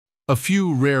A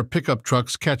few rare pickup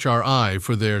trucks catch our eye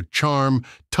for their charm,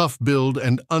 tough build,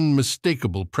 and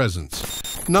unmistakable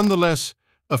presence. Nonetheless,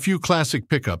 a few classic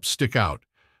pickups stick out.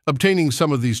 Obtaining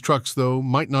some of these trucks, though,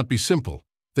 might not be simple.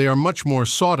 They are much more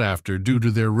sought after due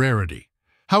to their rarity.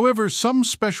 However, some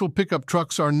special pickup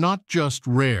trucks are not just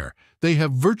rare. They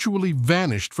have virtually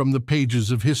vanished from the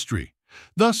pages of history.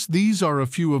 Thus, these are a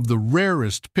few of the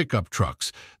rarest pickup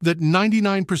trucks that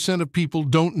 99% of people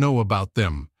don't know about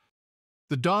them.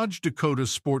 The Dodge Dakota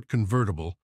Sport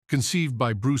Convertible, conceived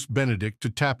by Bruce Benedict to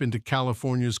tap into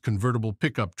California's convertible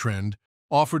pickup trend,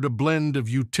 offered a blend of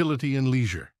utility and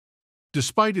leisure.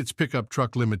 Despite its pickup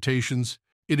truck limitations,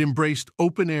 it embraced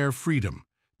open-air freedom,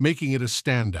 making it a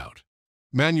standout.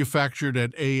 Manufactured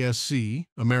at ASC,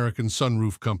 American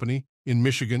Sunroof Company, in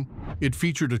Michigan, it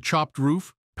featured a chopped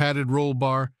roof, padded roll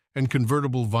bar, and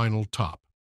convertible vinyl top.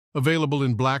 Available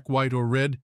in black, white, or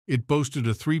red, it boasted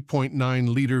a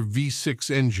 3.9-liter V6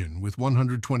 engine with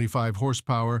 125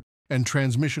 horsepower and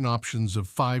transmission options of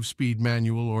 5-speed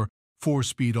manual or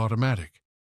 4-speed automatic.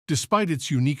 Despite its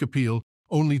unique appeal,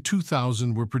 only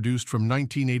 2,000 were produced from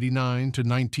 1989 to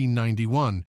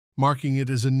 1991, marking it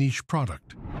as a niche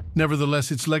product. Nevertheless,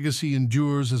 its legacy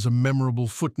endures as a memorable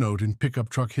footnote in pickup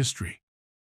truck history.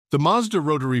 The Mazda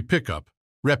Rotary Pickup,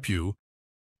 REPU,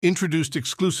 introduced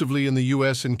exclusively in the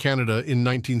US and Canada in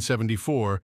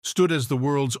 1974, stood as the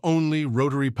world's only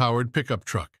rotary-powered pickup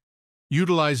truck.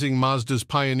 Utilizing Mazda's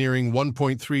pioneering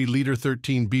 1.3-liter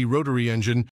 13B rotary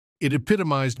engine, it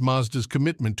epitomized Mazda's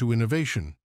commitment to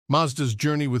innovation. Mazda's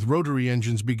journey with rotary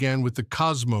engines began with the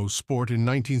Cosmos Sport in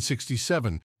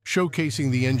 1967,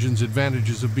 showcasing the engine's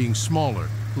advantages of being smaller,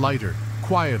 lighter,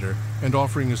 quieter, and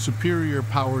offering a superior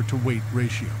power-to-weight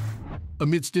ratio.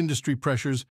 Amidst industry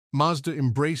pressures, Mazda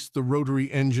embraced the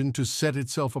rotary engine to set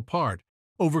itself apart,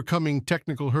 overcoming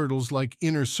technical hurdles like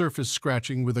inner surface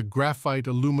scratching with a graphite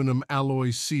aluminum alloy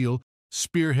seal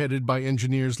spearheaded by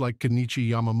engineers like Kenichi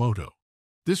Yamamoto.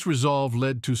 This resolve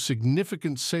led to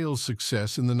significant sales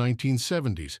success in the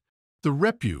 1970s. The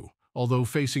REPU, although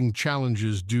facing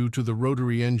challenges due to the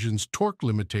rotary engine's torque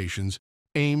limitations,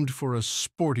 aimed for a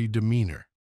sporty demeanor.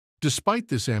 Despite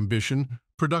this ambition,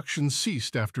 production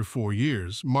ceased after 4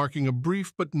 years, marking a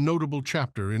brief but notable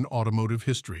chapter in automotive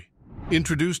history.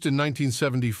 Introduced in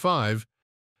 1975,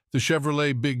 the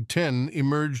Chevrolet Big Ten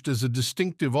emerged as a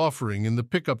distinctive offering in the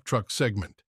pickup truck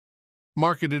segment.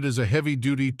 Marketed as a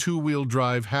heavy-duty two-wheel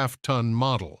drive half-ton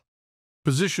model,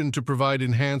 positioned to provide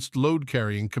enhanced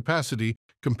load-carrying capacity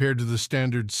compared to the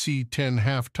standard C10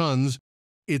 half-tons,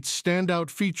 its standout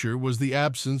feature was the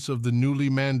absence of the newly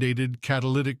mandated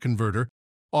catalytic converter,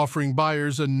 offering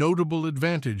buyers a notable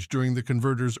advantage during the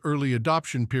converter's early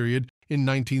adoption period in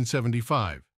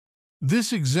 1975.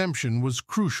 This exemption was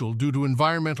crucial due to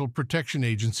Environmental Protection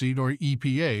Agency or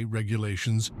EPA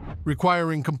regulations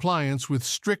requiring compliance with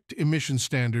strict emission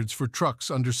standards for trucks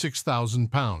under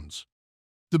 6,000 pounds.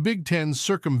 The Big Ten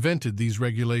circumvented these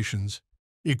regulations.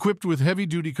 Equipped with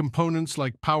heavy-duty components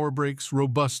like power brakes,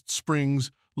 robust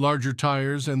springs, larger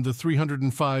tires, and the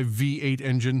 305 V8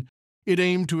 engine, it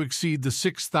aimed to exceed the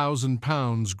 6,000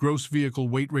 pounds gross vehicle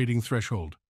weight rating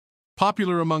threshold.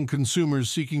 Popular among consumers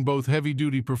seeking both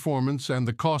heavy-duty performance and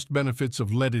the cost benefits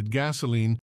of leaded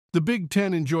gasoline, the Big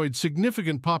Ten enjoyed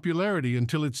significant popularity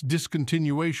until its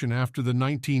discontinuation after the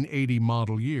 1980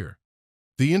 model year.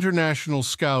 The International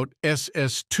Scout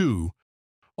SS2,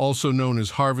 also known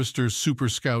as Harvester's Super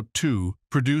Scout II,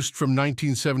 produced from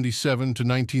 1977 to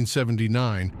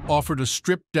 1979, offered a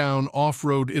stripped-down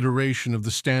off-road iteration of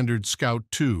the standard Scout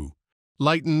II,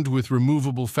 lightened with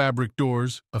removable fabric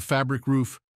doors, a fabric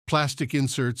roof, plastic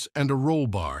inserts, and a roll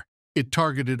bar. It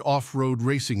targeted off-road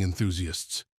racing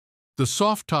enthusiasts. The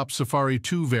soft-top Safari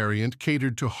 2 variant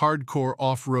catered to hardcore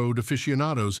off-road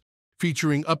aficionados,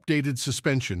 featuring updated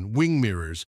suspension, wing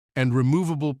mirrors, and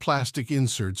removable plastic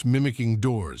inserts mimicking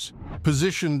doors.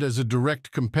 Positioned as a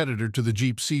direct competitor to the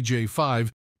Jeep CJ5,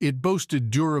 it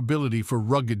boasted durability for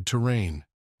rugged terrain.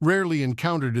 Rarely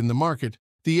encountered in the market,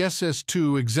 the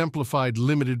SS2 exemplified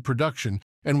limited production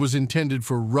and was intended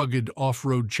for rugged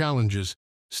off-road challenges,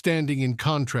 standing in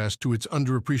contrast to its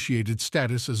underappreciated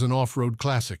status as an off-road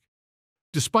classic.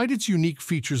 Despite its unique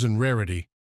features and rarity,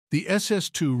 the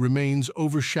SS2 remains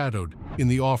overshadowed in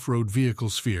the off-road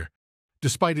vehicle sphere,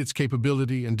 despite its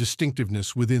capability and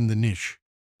distinctiveness within the niche.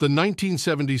 The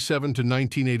 1977 to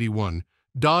 1981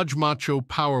 Dodge Macho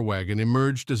Power Wagon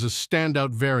emerged as a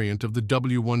standout variant of the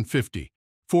W150,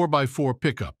 4x4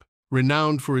 pickup,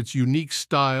 renowned for its unique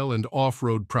style and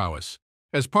off-road prowess.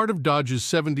 As part of Dodge's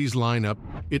 70s lineup,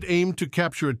 it aimed to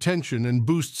capture attention and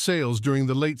boost sales during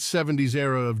the late 70s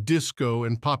era of disco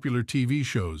and popular TV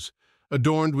shows.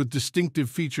 adorned with distinctive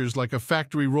features like a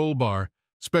factory roll bar,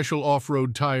 special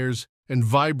off-road tires, and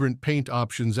vibrant paint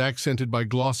options accented by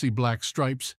glossy black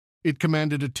stripes. It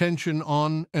commanded attention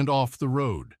on and off the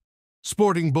road.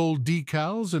 Sporting bold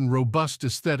decals and robust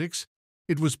aesthetics,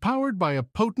 it was powered by a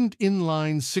potent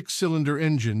inline six-cylinder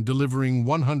engine delivering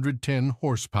 110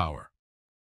 horsepower.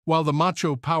 While the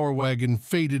macho power wagon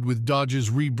faded with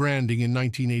Dodge's rebranding in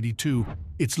 1982,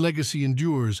 its legacy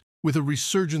endures with a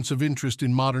resurgence of interest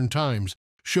in modern times,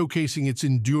 showcasing its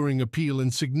enduring appeal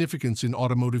and significance in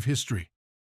automotive history.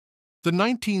 The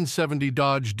 1970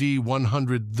 Dodge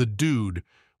D100 The Dude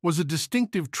was a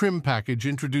distinctive trim package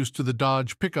introduced to the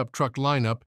Dodge pickup truck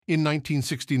lineup in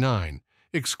 1969,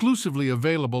 exclusively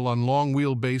available on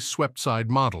long-wheelbase swept-side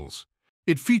models.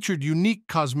 It featured unique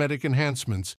cosmetic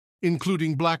enhancements,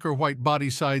 including black or white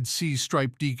body-side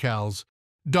C-stripe decals,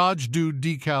 Dodge Dude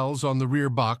decals on the rear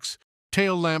box,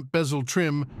 tail lamp bezel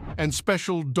trim, and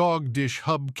special dog dish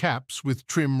hub caps with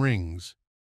trim rings.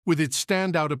 With its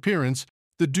standout appearance,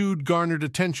 the Dude garnered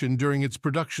attention during its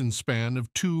production span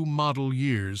of 2 model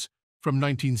years, from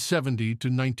 1970 to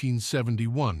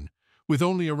 1971, with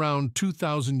only around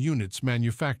 2,000 units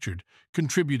manufactured,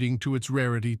 contributing to its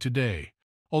rarity today.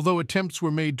 Although attempts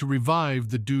were made to revive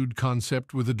the Dude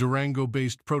concept with a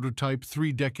Durango-based prototype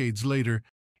 3 decades later,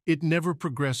 it never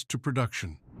progressed to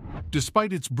production.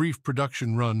 Despite its brief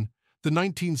production run, the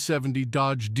 1970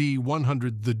 Dodge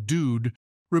D100 The Dude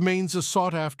remains a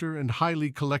sought-after and highly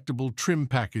collectible trim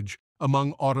package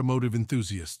among automotive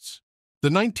enthusiasts. The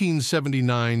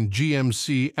 1979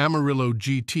 GMC Amarillo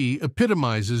GT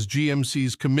epitomizes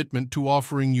GMC's commitment to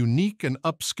offering unique and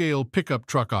upscale pickup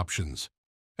truck options.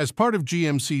 As part of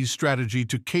GMC's strategy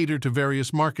to cater to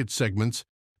various market segments,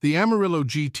 the Amarillo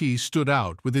GT stood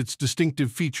out with its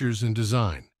distinctive features and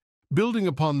design. Building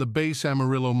upon the base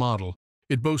Amarillo model,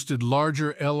 it boasted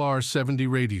larger LR70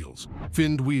 radials,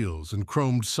 finned wheels, and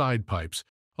chromed side pipes,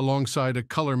 alongside a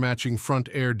color-matching front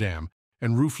air dam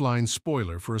and roofline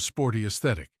spoiler for a sporty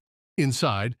aesthetic.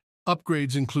 Inside,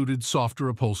 upgrades included softer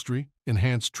upholstery,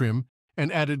 enhanced trim,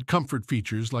 and added comfort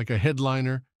features like a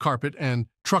headliner, carpet, and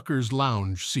trucker's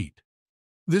lounge seat.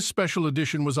 This special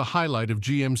edition was a highlight of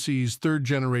GMC's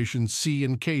third-generation C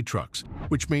and K trucks,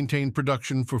 which maintained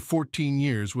production for 14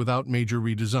 years without major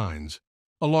redesigns.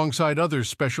 Alongside other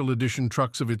special edition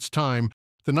trucks of its time,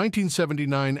 the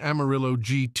 1979 Amarillo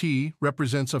GT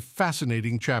represents a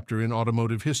fascinating chapter in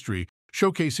automotive history,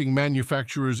 showcasing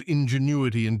manufacturers'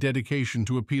 ingenuity and dedication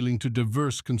to appealing to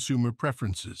diverse consumer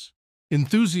preferences.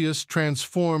 Enthusiasts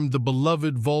transformed the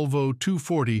beloved Volvo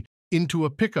 240 into a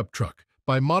pickup truck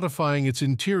by modifying its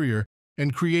interior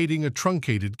and creating a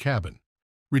truncated cabin.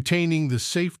 Retaining the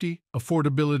safety,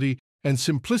 affordability, and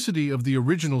simplicity of the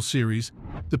original series,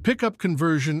 the pickup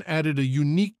conversion added a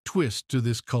unique twist to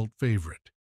this cult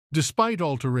favorite. Despite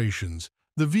alterations,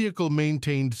 the vehicle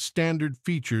maintained standard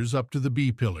features up to the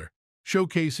B-pillar,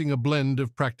 showcasing a blend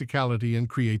of practicality and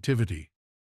creativity.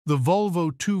 The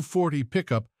Volvo 240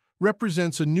 pickup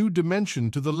represents a new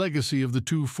dimension to the legacy of the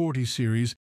 240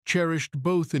 series, cherished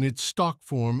both in its stock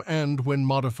form and when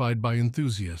modified by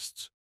enthusiasts.